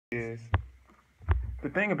is the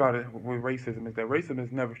thing about it with racism is that racism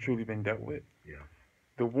has never truly been dealt with. Yeah.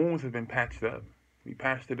 The wounds have been patched up. We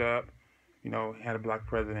patched it up, had a black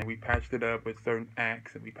president. We patched it up with certain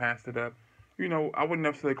acts, and we patched it up. I wouldn't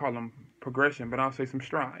necessarily call them progression, but I'll say some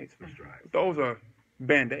strides. Some strides. Those are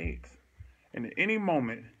band-aids. And at any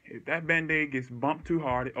moment, if that band-aid gets bumped too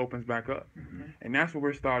hard, it opens back up. Mm-hmm. And that's what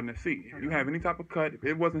we're starting to see. If you have any type of cut, if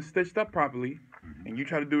it wasn't stitched up properly, and you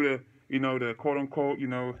try to do the quote-unquote,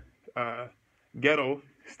 ghetto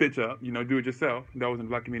stitch up, do it yourself. Those in the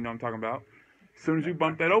black community know what I'm talking about. As soon as you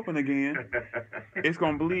bump that open again, it's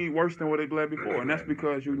going to bleed worse than what it bled before. And that's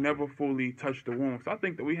because you never fully touched the wound. So I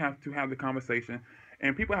think that we have to have the conversation,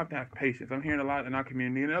 and people have to have patience. I'm hearing a lot in our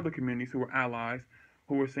community and other communities who are allies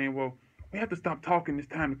who are saying, well, we have to stop talking. It's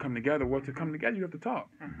time to come together. Well, to come together, you have to talk.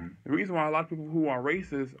 Mm-hmm. The reason why a lot of people who are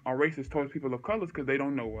racist towards people of color is because they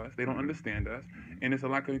don't know us. They don't understand us. And it's a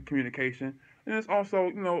lack of communication. And it's also,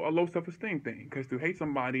 a low self-esteem thing. Because to hate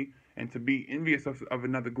somebody and to be envious of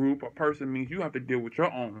another group or person means you have to deal with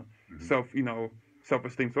your own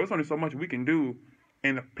self-esteem. So it's only so much we can do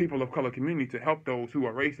in the people of color community to help those who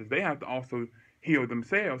are racist. They have to also heal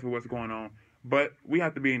themselves with what's going on. But we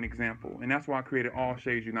have to be an example. And that's why I created All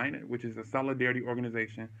Shades United, which is a solidarity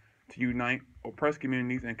organization to unite oppressed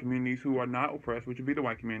communities and communities who are not oppressed, which would be the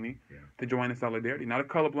white community, to join in solidarity. Not a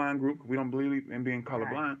colorblind group. We don't believe in being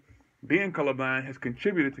colorblind. Right. Being colorblind has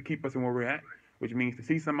contributed to keep us in where we're at, which means to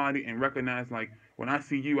see somebody and recognize, like, when I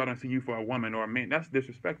see you, I don't see you for a woman or a man. That's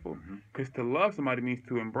disrespectful. Because to love somebody means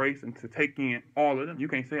to embrace and to take in all of them. You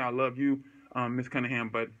can't say, I love you, Miss Cunningham,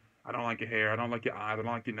 but I don't like your hair, I don't like your eyes, I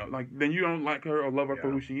don't like your nose. Then you don't like her or love her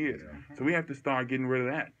for who she is. Yeah. So we have to start getting rid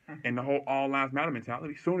of that. And the whole all lives matter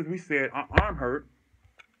mentality. As soon as we said our arm hurt,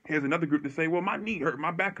 here's another group to say, well, my knee hurt,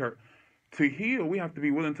 my back hurt. To heal, we have to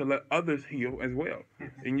be willing to let others heal as well.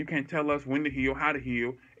 And you can't tell us when to heal, how to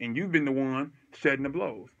heal, and you've been the one shedding the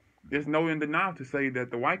blows. There's no in denial to say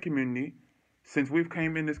that the white community, since we've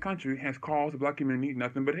came in this country, has caused the black community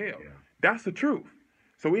nothing but hell. Yeah. That's the truth.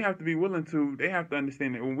 So we have to be willing to, they have to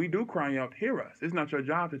understand that when we do cry out, hear us. It's not your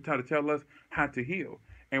job to try to tell us how to heal.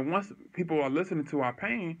 And once people are listening to our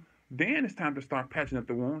pain, then it's time to start patching up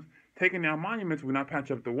the wounds. Taking down monuments will not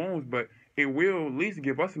patch up the wounds, but it will at least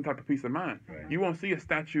give us some type of peace of mind. Right. You won't see a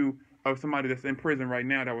statue of somebody that's in prison right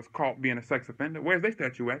now that was caught being a sex offender. Where's their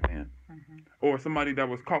statue at then? Or somebody that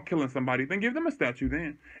was caught killing somebody, then give them a statue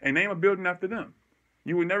then. And name a building after them.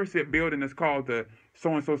 You would never see a building that's called the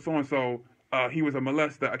so-and-so, he was a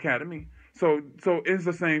molester academy. So it's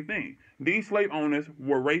the same thing. These slave owners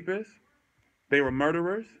were rapists. They were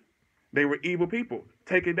murderers. They were evil people.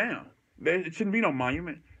 Take it down. It shouldn't be no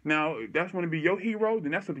monument. Now, if that's going to be your hero,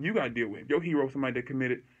 then that's something you got to deal with. Your hero is somebody that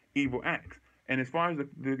committed evil acts. And as far as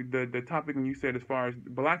the topic when you said as far as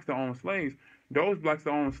blacks that own slaves, those blacks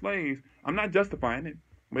that own slaves, I'm not justifying it,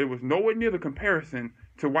 but it was nowhere near the comparison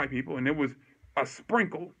to white people, and it was a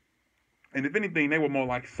sprinkle. And if anything, they were more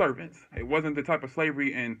like servants. It wasn't the type of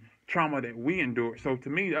slavery and trauma that we endured. So to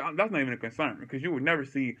me, that's not even a concern, because you would never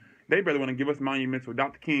see, they better want to give us monuments with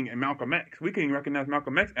Dr. King and Malcolm X. We can't even recognize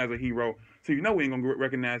Malcolm X as a hero, so we ain't going to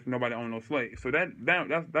recognize nobody owned no slaves. So that's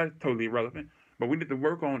totally irrelevant. But we need to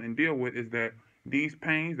work on and deal with is that these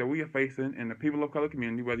pains that we are facing in the people of color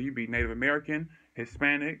community, whether you be Native American,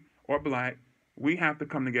 Hispanic, or black, we have to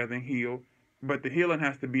come together and heal. But the healing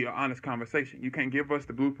has to be an honest conversation. You can't give us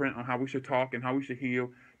the blueprint on how we should talk and how we should heal.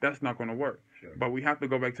 That's not going to work. Sure. But we have to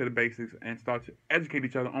go back to the basics and start to educate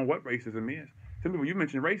each other on what racism is. Some people, you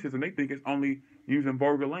mentioned racism, they think it's only using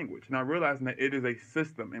vulgar language, not realizing that it is a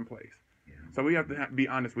system in place. Yeah. So we have to be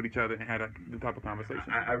honest with each other and have the type of conversation.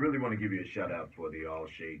 I really want to give you a shout out for the All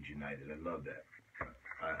Shades United. I love that.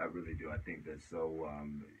 I really do. I think that's so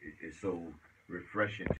it's so refreshing.